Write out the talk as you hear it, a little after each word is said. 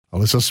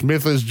Alissa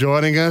Smith is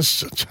joining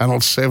us, Channel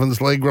 7's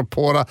league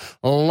reporter,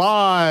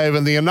 live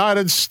in the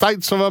United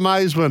States of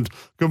Amazement.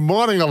 Good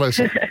morning,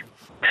 Alissa.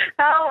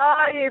 How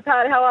are you,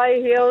 Pat? How are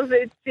you, Heels?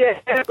 We're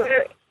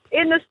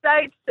in the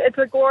States. It's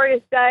a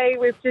glorious day.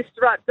 We've just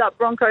wrapped up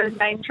Broncos'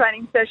 main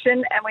training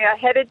session, and we are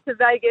headed to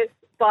Vegas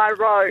by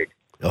road.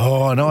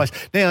 Oh, nice.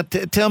 Now,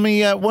 tell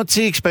me, what's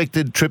the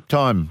expected trip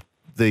time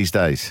these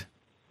days?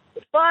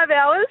 5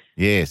 hours.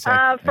 Yes.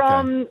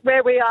 From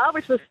where we are,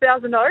 which was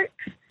Thousand Oaks,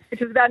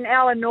 which is about an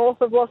hour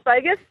north of Las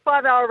Vegas.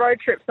 5 hour road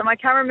trip. So my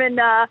cameraman,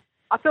 I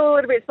feel a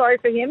little bit sorry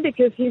for him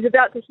because he's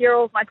about to hear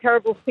all of my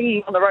terrible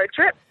singing on the road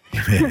trip.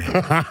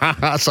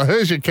 So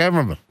who's your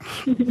cameraman?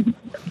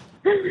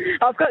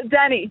 I've got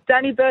Danny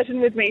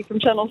Burton with me from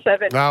Channel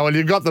 7. Oh, well,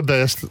 you've got the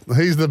best.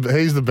 He's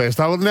the best.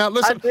 Oh, now,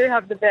 listen. I do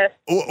have the best.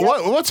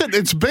 What's it?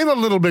 It's been a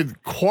little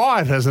bit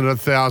quiet, hasn't it,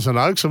 Thousand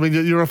Oaks? I mean,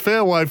 you're a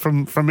fair way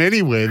from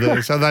anywhere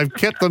there, so they've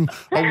kept them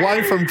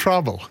away from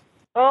trouble.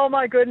 Oh,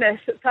 my goodness,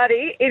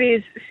 Paddy, it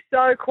is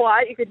so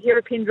quiet. You could hear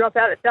a pin drop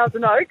out at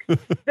Thousand Oaks.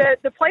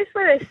 The place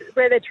where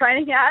they're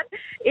training at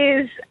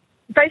is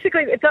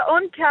basically, it's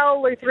on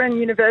Cal Lutheran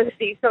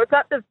University, so it's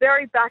at the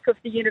very back of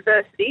the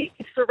university.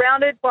 It's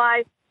surrounded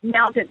by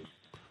mountains.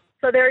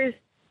 So there is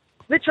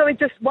literally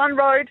just one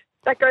road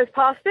that goes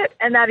past it,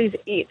 and that is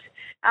it.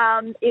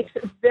 It's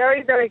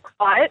very, very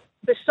quiet.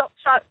 The shop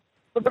shut.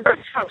 They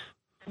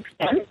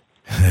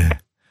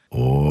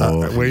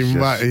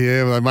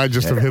may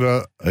just have hit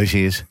a... Oh,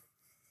 she is.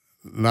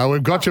 No,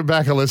 we've got you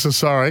back, Alissa.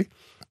 Sorry.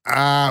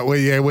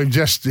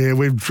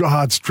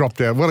 It's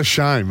dropped out. What a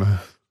shame.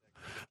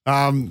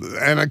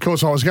 And of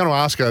course, I was going to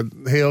ask her,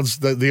 Heels,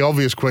 the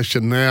obvious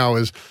question now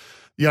is,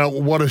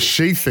 what does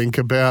she think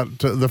about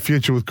the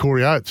future with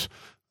Corey Oates?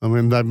 I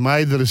mean, they've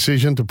made the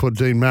decision to put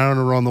Dean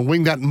Mariner on the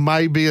wing. That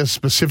may be a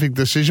specific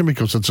decision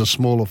because it's a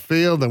smaller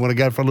field. They want to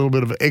go for a little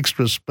bit of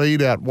extra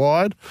speed out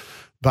wide.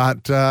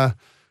 But, I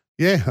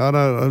don't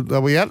know.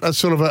 Are we at a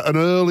sort of an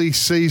early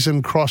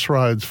season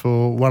crossroads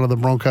for one of the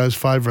Broncos'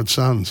 favourite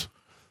sons?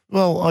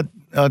 Well,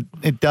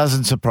 it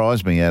doesn't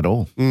surprise me at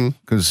all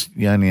because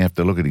you only have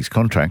to look at his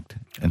contract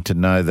and to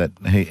know that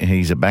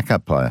he's a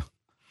backup player.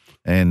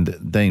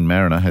 And Dean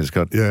Mariner has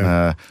got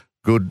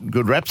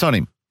good raps on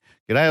him.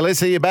 G'day,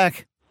 Alissa, you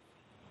back?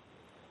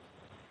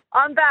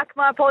 I'm back.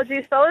 My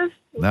apologies, fellas.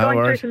 No going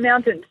worries. through some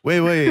mountains.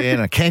 Where were you? In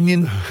a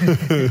canyon?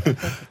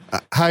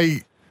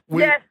 Hey.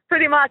 Yes,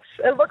 pretty much.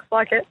 It looks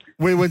like it.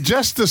 We were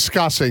just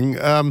discussing,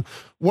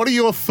 what are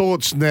your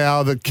thoughts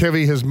now that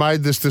Kevy has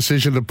made this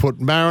decision to put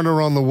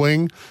Mariner on the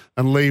wing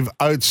and leave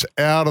Oates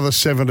out of the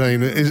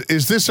 17?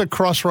 Is this a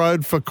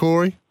crossroad for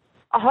Corey?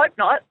 I hope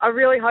not. I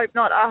really hope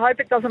not. I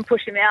hope it doesn't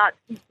push him out.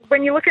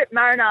 When you look at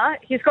Mariner,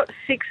 he's got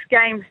 6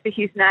 games to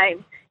his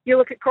name. You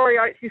look at Corey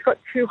Oates, he's got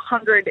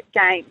 200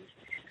 games.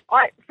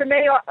 I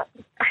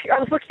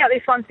was looking at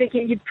this one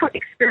thinking you'd put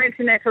experience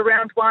in there for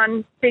round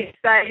one, big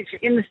stage,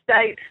 in the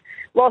States,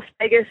 Las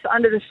Vegas,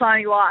 under the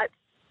shiny lights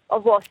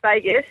of Las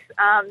Vegas,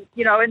 and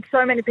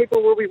so many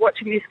people will be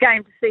watching this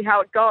game to see how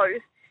it goes.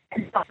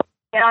 And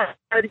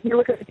you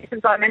look at the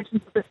different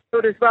dimensions of the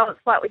field as well, it's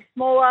slightly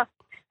smaller.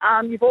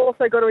 You've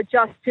also got to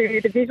adjust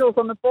to the visuals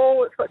on the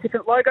ball. It's got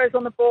different logos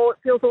on the ball. It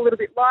feels a little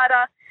bit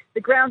lighter.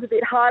 The ground's a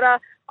bit harder.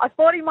 I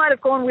thought he might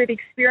have gone with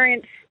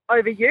experience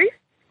over youth,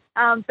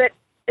 but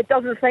it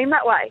doesn't seem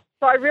that way.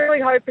 So I really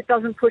hope it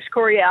doesn't push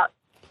Corey out.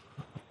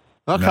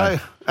 Okay.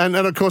 No. And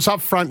of course, up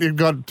front, you've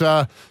got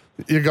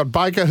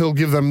Baker, who'll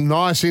give them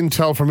nice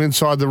intel from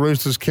inside the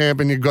Roosters camp,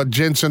 and you've got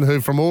Jensen, who,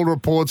 from all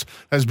reports,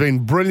 has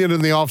been brilliant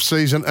in the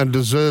off-season and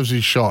deserves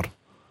his shot.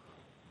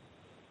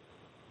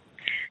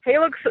 He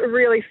looks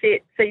really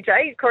fit,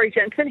 CJ, Corey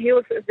Jensen. He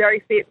looks very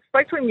fit.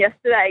 Spoke to him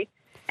yesterday,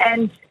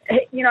 and,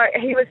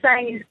 he was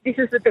saying this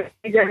is the best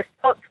he's ever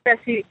felt, the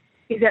best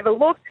he's ever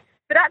looked.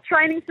 But at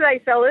training today,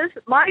 fellas,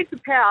 Marty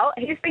Tapau,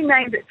 he's been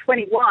named at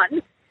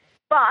 21,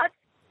 but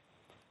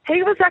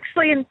he was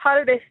actually in part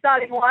of their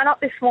starting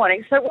lineup this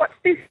morning. So what's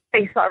this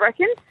piece, I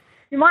reckon?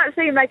 You might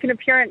see him make an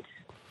appearance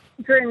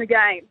during the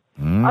game.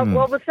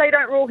 Well, let's say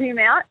don't rule him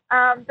out.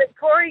 But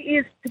Corey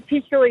is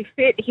particularly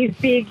fit. He's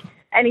big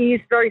and he is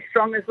very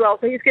strong as well.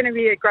 So he's going to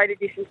be a great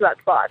addition to that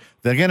side.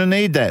 They're going to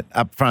need that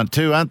up front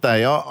too, aren't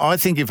they? I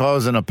think if I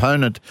was an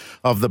opponent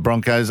of the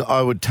Broncos,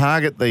 I would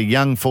target the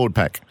young forward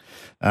pack.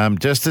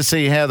 Just to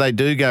see how they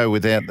do go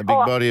without the big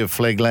body of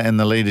Flegler and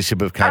the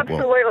leadership of Capewell.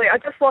 Absolutely. I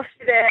just lost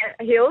you there,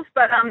 Heels.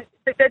 But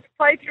they've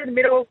played through the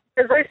middle.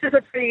 The Roosters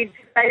are pretty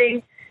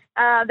intimidating.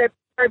 They're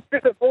a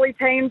bit of a bully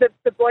team.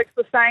 The blokes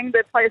were saying,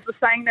 the players were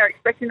saying they're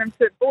expecting them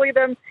to bully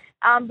them.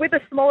 With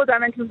the smaller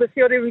dimensions of the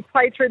field, we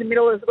played through the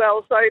middle as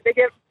well. So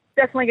they're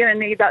definitely going to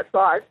need that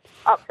size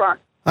up front.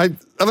 Hey,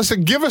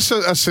 Alissa, give us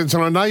a sense,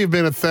 and I know you've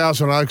been at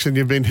Thousand Oaks and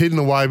you've been hidden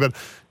away, but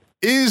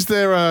is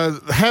there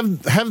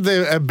have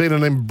there been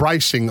an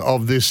embracing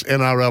of this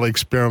NRL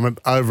experiment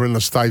over in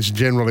the States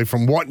generally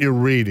from what you're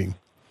reading?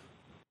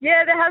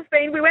 Yeah, there has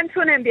been. We went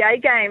to an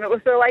NBA game. It was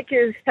the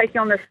Lakers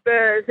taking on the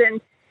Spurs, and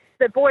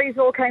the boys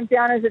all came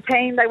down as a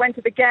team. They went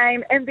to the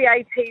game.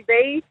 NBA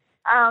TV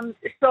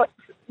shot,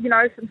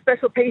 some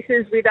special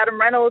pieces with Adam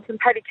Reynolds and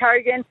Paddy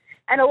Carrigan.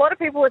 and a lot of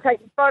people were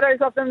taking photos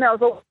of them. There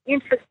was a lot of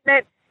interest in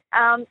it.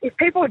 If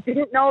people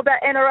didn't know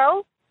about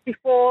NRL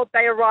before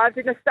they arrived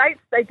in the States,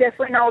 they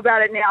definitely know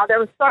about it now. There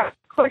were so many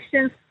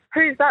questions.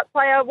 Who's that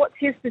player? What's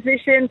his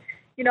position?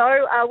 You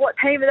know, what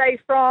team are they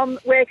from?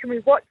 Where can we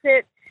watch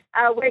it?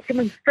 Where can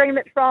we stream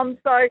it from?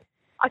 So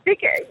I think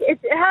it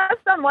has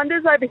done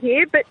wonders over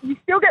here, but you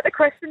still get the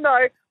question,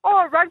 though,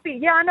 oh, rugby.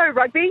 Yeah, I know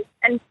rugby.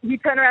 And you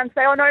turn around and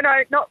say, oh, no,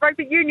 not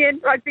rugby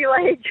union, rugby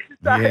league.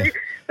 So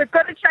we've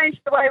got to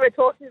change the way we're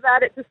talking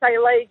about it to say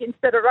league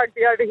instead of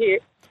rugby over here.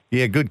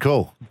 Yeah, good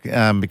call,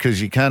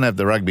 because you can't have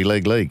the rugby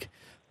league.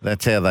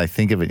 That's how they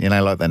think of it, you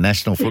know, like the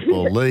National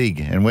Football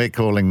League, and we're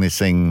calling this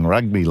thing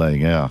rugby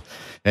league. Yeah.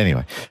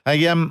 Anyway,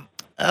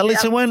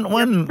 Alissa,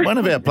 one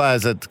of our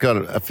players that's got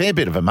a fair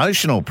bit of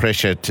emotional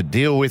pressure to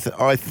deal with,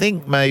 I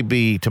think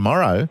maybe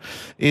tomorrow,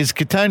 is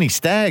Katoni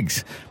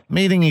Staggs,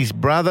 meeting his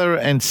brother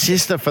and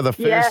sister for the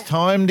first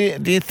time.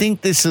 Do you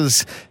think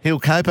he'll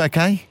cope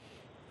okay?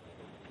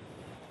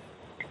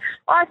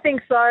 I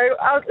think so.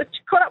 I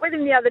caught up with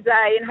him the other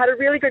day and had a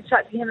really good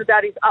chat to him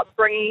about his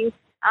upbringing.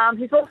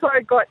 He's also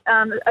got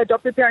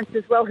adopted parents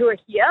as well who are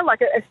here,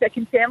 like a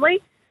second family,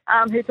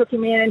 who took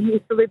him in, and he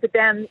used to live with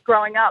them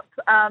growing up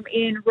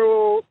in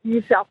rural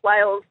New South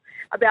Wales,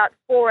 about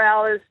 5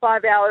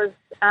 hours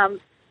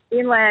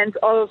inland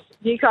of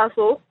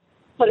Newcastle.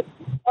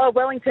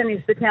 Wellington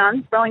is the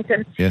town,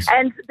 Wellington. Yes.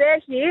 And they're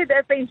here.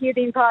 They've been here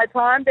the entire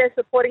time. They're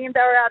supporting him.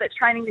 They were out at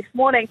training this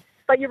morning.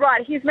 But you're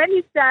right. He's met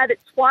his dad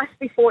twice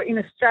before in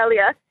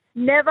Australia,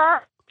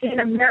 never in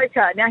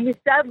America. Now, his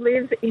dad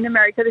lives in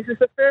America. This is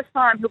the first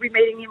time he'll be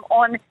meeting him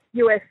on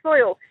US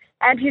soil.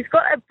 And he's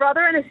got a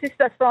brother and a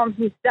sister from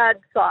his dad's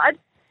side.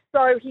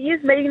 So he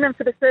is meeting them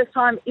for the first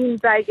time in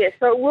Vegas.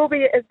 So it will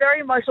be a very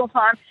emotional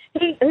time.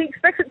 He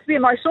expects it to be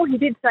emotional. He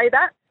did say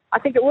that. I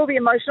think it will be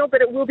emotional,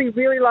 but it will be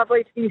really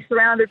lovely to be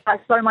surrounded by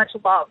so much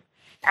love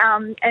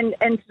and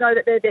to know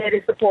that they're there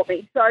to support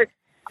me. So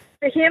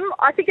for him,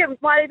 I think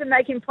it might even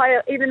make him play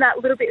even that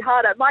little bit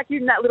harder. It might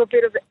give him that little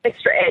bit of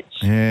extra edge.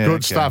 Yeah,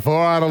 Good stuff. All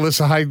right,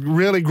 Alissa. Hey,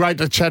 really great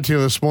to chat to you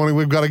this morning.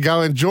 We've got to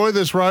go enjoy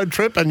this road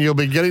trip, and you'll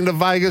be getting to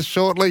Vegas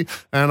shortly,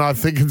 and I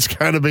think it's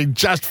going to be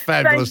just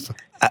fabulous.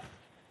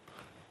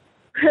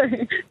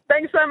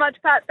 Thanks so much,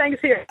 Pat.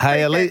 Thanks here.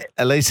 Hey,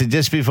 Alissa,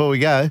 just before we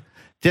go,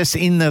 just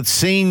in the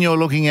scene you're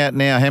looking at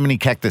now, how many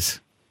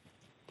cactus?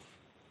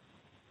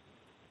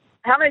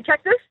 How many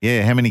cactus?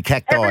 Yeah, how many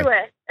cacti?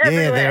 Everywhere.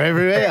 Yeah, they're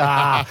everywhere.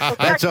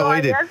 That's what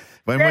we did. Yes.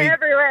 They're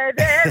everywhere.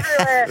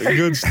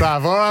 Good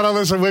stuff. All right,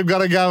 Alissa, we've got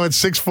to go at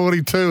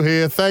 6:42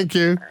 here. Thank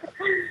you.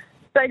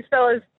 Thanks, fellas.